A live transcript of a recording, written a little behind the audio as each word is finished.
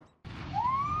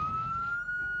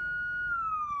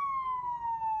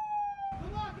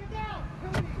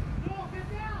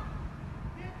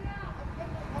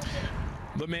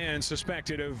The man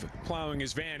suspected of plowing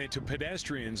his van into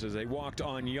pedestrians as they walked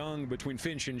on Yonge between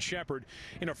Finch and Sheppard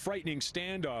in a frightening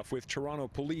standoff with Toronto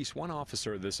police. One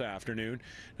officer this afternoon.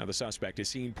 Now the suspect is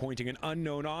seen pointing an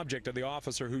unknown object at the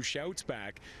officer, who shouts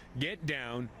back, "Get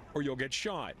down or you'll get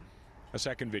shot." A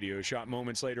second video shot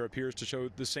moments later appears to show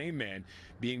the same man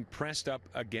being pressed up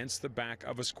against the back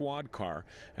of a squad car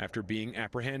after being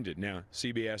apprehended. Now,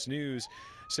 CBS News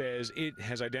says it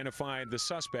has identified the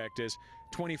suspect as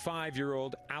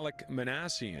 25-year-old Alec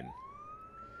Manassian.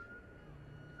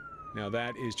 Now,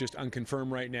 that is just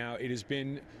unconfirmed right now. It has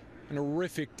been an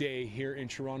horrific day here in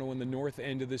Toronto in the north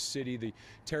end of the city. The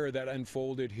terror that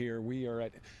unfolded here. We are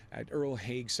at Earl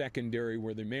Haig Secondary,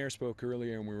 where the mayor spoke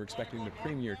earlier, and we were expecting the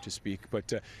premier to speak.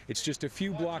 But it's just a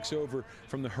few blocks over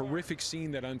from the horrific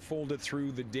scene that unfolded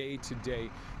through the day today,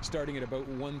 starting at about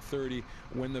 1:30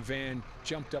 when the van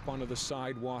jumped up onto the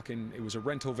sidewalk, and it was a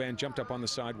rental van, jumped up on the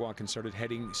sidewalk and started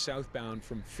heading southbound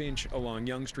from Finch along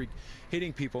Yonge Street,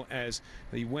 hitting people as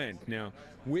they went. Now,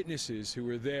 witnesses who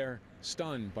were there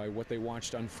stunned by what they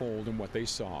watched unfold and what they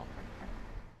saw.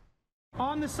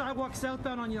 On the sidewalk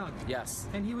southbound on Yonge? Yes.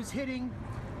 And he was hitting?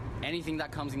 Anything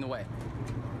that comes in the way.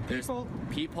 People?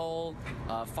 There's people,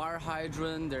 fire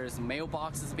hydrant, there's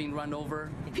mailboxes being run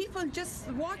over. People just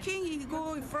walking, he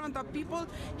go in front of people,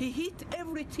 he hit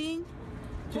everything.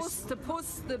 Post the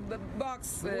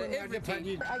box,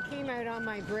 everything. I came out on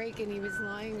my break and he was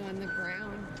lying on the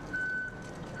ground.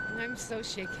 And I'm so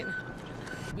shaken up.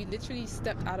 We literally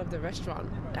stepped out of the restaurant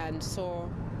and saw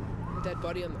a dead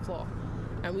body on the floor.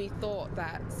 And we thought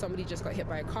that somebody just got hit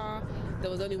by a car. There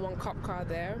was only one cop car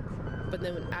there. But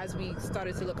then as we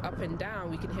started to look up and down,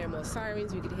 we could hear more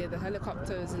sirens, we could hear the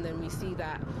helicopters, and then we see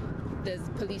that there's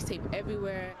police tape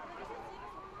everywhere.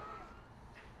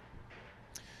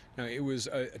 Now, it was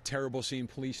a terrible scene.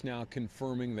 Police now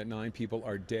confirming that 9 people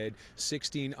are dead.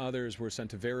 16 others were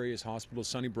sent to various hospitals,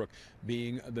 Sunnybrook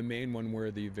being the main one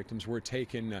where the victims were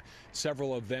taken.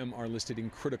 Several of them are listed in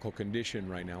critical condition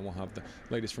right now. We'll have the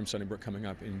latest from Sunnybrook coming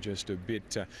up in just a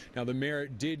bit. Now, the mayor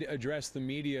did address the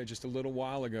media just a little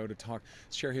while ago to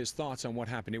share his thoughts on what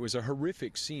happened. It was a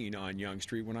horrific scene on Yonge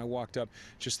Street. When I walked up,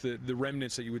 just the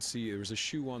remnants that you would see. There was a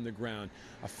shoe on the ground,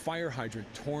 a fire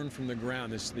hydrant torn from the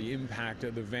ground. This is the impact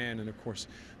of the van, and of course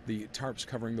the tarps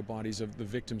covering the bodies of the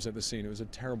victims at the scene. It was a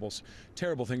terrible,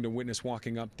 terrible thing to witness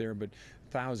walking up there, but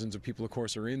thousands of people, of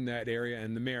course, are in that area,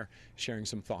 and the mayor sharing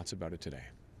some thoughts about it today.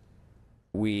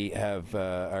 We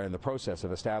are in the process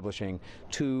of establishing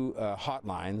 2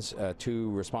 hotlines, 2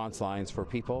 response lines for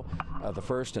people. The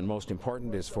first and most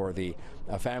important is for the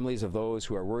families of those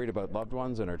who are worried about loved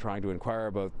ones and are trying to inquire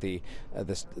about the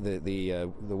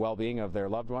well-being of their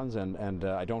loved ones. And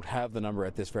I don't have the number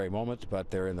at this very moment,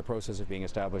 but they're in the process of being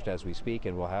established as we speak,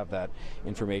 and we'll have that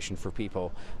information for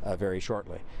people very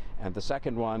shortly. And the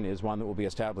second one is one that will be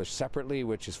established separately,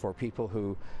 which is for people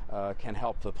who can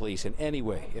help the police in any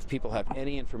way. If people have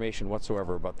any information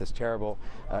whatsoever about this terrible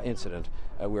incident,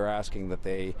 we're asking that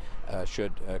they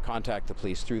should contact the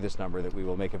police through this number that we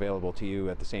will make available to you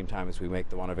at the same time as we make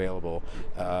the one available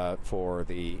for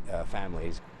the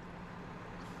families.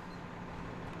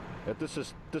 At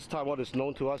this time, what is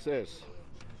known to us is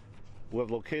we have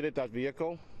located that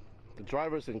vehicle. The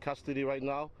driver's in custody right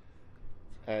now,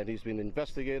 and he's been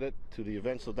investigated to the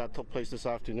events that took place this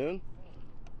afternoon.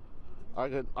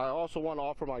 I also want to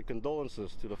offer my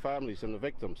condolences to the families and the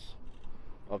victims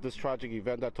of this tragic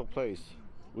event that took place.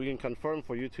 We can confirm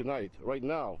for you tonight, right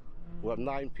now, we have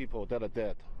 9 people that are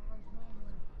dead,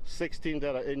 16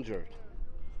 that are injured.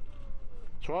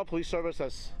 Toronto Police Service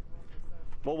has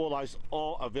mobilized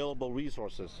all available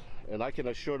resources, and I can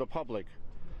assure the public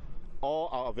all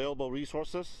our available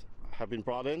resources have been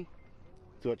brought in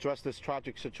to address this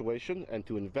tragic situation and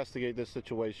to investigate this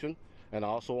situation. And I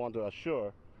also want to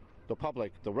assure the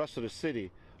public, the rest of the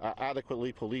city, are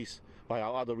adequately policed by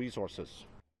our other resources.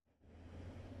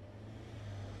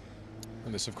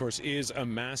 And this, of course, is a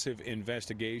massive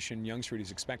investigation. Yonge Street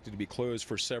is expected to be closed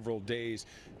for several days.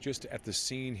 Just at the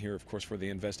scene here, of course, for the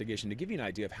investigation. To give you an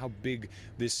idea of how big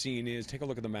this scene is, take a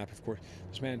look at the map, of course.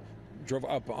 This man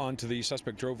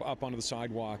suspect drove up onto the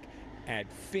sidewalk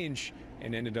at Finch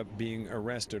and ended up being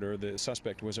arrested, or the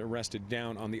suspect was arrested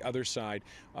down on the other side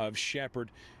of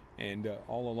Sheppard. And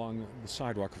all along the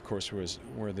sidewalk, of course, was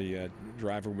where the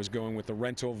driver was going with the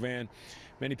rental van.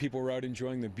 Many people were out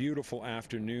enjoying the beautiful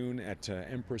afternoon at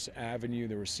Empress Avenue.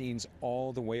 There were scenes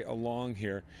all the way along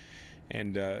here.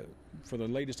 And for the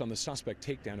latest on the suspect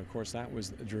takedown, of course, that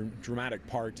was the dramatic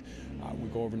part. We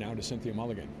go over now to Cynthia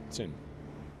Mulligan. Cyn.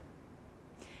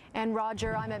 And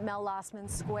Roger, I'm at Mel Lastman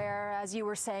Square. As you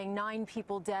were saying, 9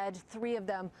 people dead. 3 of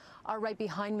them are right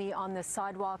behind me on the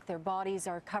sidewalk. Their bodies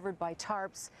are covered by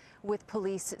tarps with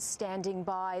police standing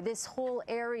by. This whole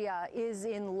area is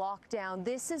in lockdown.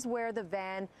 This is where the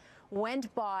van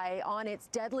went by on its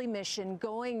deadly mission,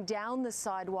 going down the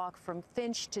sidewalk from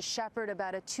Finch to Sheppard,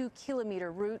 about a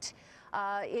 2-kilometer route.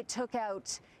 It took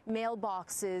out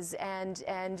mailboxes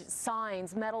and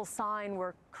signs. Metal sign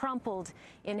were crumpled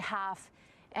in half.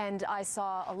 And I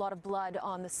saw a lot of blood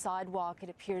on the sidewalk. It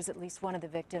appears at least one of the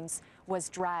victims was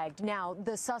dragged. Now,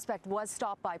 the suspect was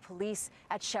stopped by police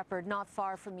at Sheppard, not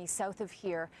far from me, south of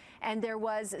here. And there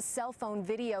was cell phone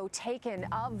video taken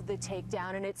of the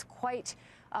takedown, and it's quite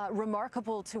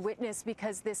remarkable to witness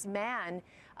because this man,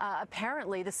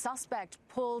 apparently the suspect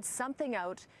pulled something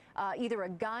out, either a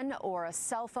gun or a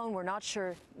cell phone, we're not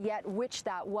sure yet which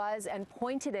that was, and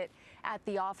pointed it at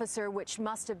the officer, which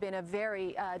must have been a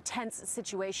very tense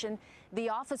situation. The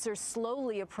officer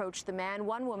slowly approached the man.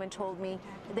 One woman told me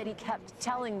that he kept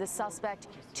telling the suspect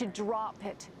to drop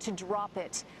it, to drop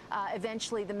it.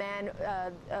 Eventually the man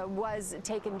was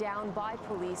taken down by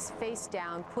police, face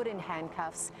down, put in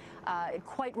handcuffs.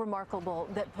 Quite remarkable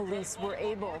that police were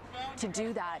able to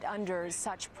do that under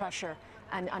such pressure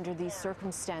and under these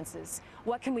circumstances.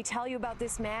 What can we tell you about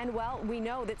this man? Well, we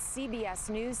know that CBS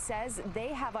News says they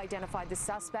have identified the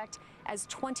suspect as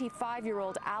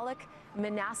 25-year-old Alec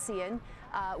Manassian.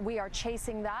 We are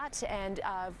chasing that and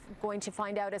going to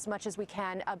find out as much as we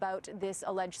can about this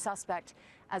alleged suspect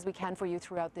as we can for you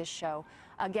throughout this show.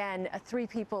 Again, 3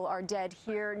 people are dead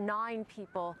here, 9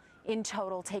 people in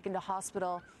total taken to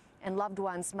hospital, and loved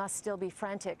ones must still be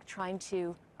frantic trying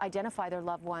to identify their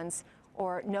loved ones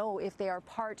or know if they are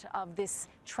part of this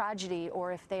tragedy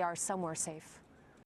or if they are somewhere safe.